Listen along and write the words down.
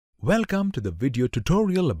Welcome to the video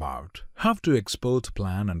tutorial about how to export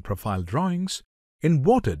plan and profile drawings in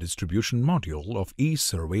Water Distribution module of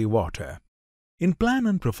ESurvey Water. In Plan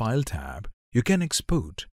and Profile tab, you can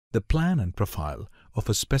export the plan and profile of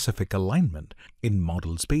a specific alignment in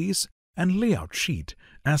model space and layout sheet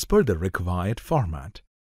as per the required format.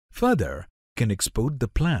 Further, you can export the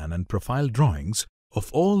plan and profile drawings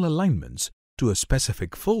of all alignments to a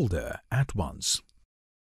specific folder at once.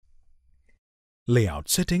 Layout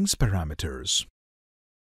settings parameters.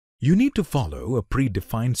 You need to follow a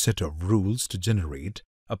predefined set of rules to generate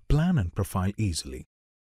a plan and profile easily.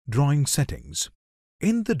 Drawing settings.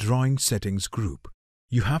 In the Drawing Settings group,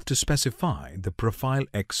 you have to specify the profile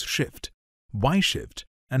X shift, Y shift,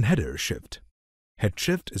 and header shift. Head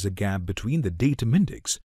shift is a gap between the datum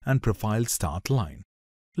index and profile start line.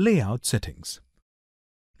 Layout settings.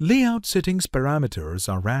 Layout settings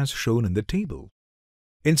parameters are as shown in the table.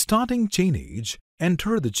 In starting chain age,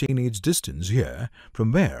 enter the chain age distance here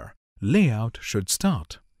from where layout should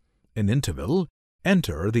start. In interval,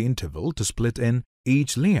 enter the interval to split in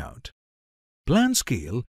each layout. Plan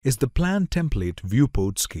scale is the plan template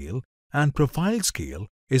viewport scale and profile scale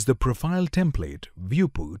is the profile template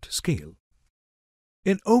viewport scale.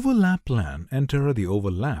 In overlap plan, enter the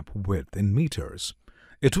overlap width in meters.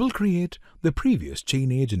 It will create the previous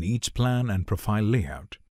chain age in each plan and profile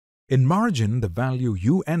layout. In margin, the value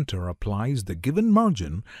you enter applies the given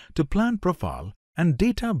margin to plan profile and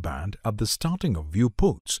data band at the starting of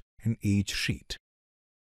viewports in each sheet.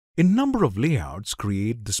 In number of layouts,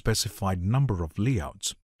 create the specified number of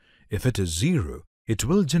layouts. If it is 0, it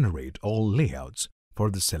will generate all layouts for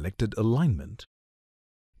the selected alignment.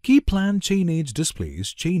 Key plan chain age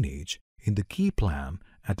displays chain age in the key plan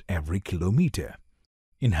at every kilometer.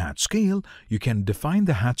 In hatch scale, you can define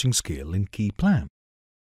the hatching scale in key plan.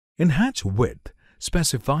 In hatch width,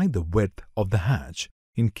 specify the width of the hatch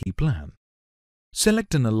in key plan.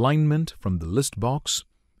 Select an alignment from the list box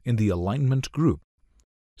in the alignment group.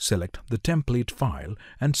 Select the template file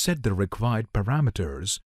and set the required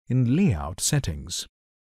parameters in layout settings.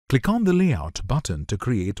 Click on the layout button to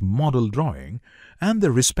create model drawing and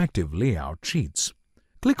the respective layout sheets.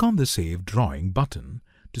 Click on the Save Drawing button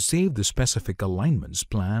to save the specific alignments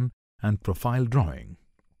plan and profile drawing.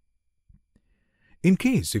 In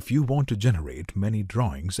case if you want to generate many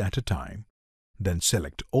drawings at a time, then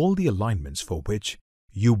select all the alignments for which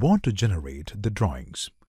you want to generate the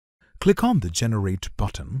drawings. Click on the Generate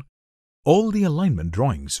button. All the alignment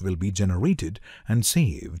drawings will be generated and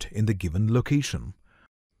saved in the given location.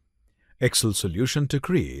 Excel solution to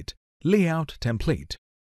create layout template.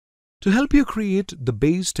 To help you create the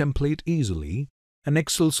base template easily, an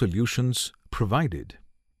Excel solutions provided.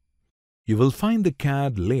 You will find the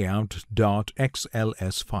CAD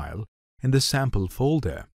layout.xls file in the sample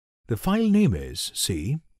folder. The file name is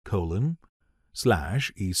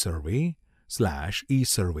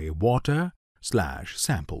c:/esurvey/esurvey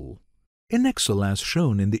water/sample. In Excel as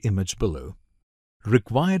shown in the image below.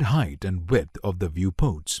 Required height and width of the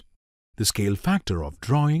viewports. The scale factor of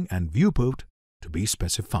drawing and viewport to be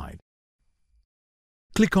specified.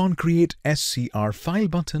 Click on Create SCR File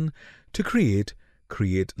button to create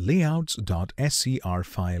layouts.scr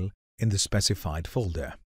file in the specified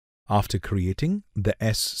folder. After creating the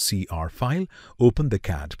SCR file, open the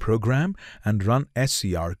CAD program and run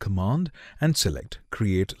SCR command and select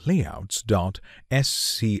Create layouts.scr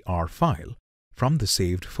file from the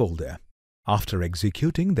saved folder. After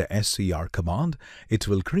executing the SCR command, it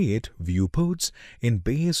will create viewports in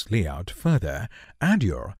base layout. Further, add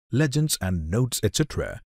your legends and notes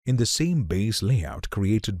etc. in the same base layout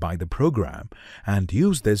created by the program and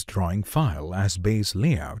use this drawing file as base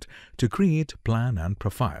layout to create plan and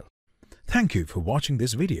profile. Thank you for watching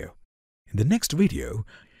this video. In the next video,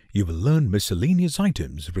 you will learn miscellaneous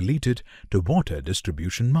items related to Water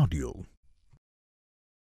Distribution module.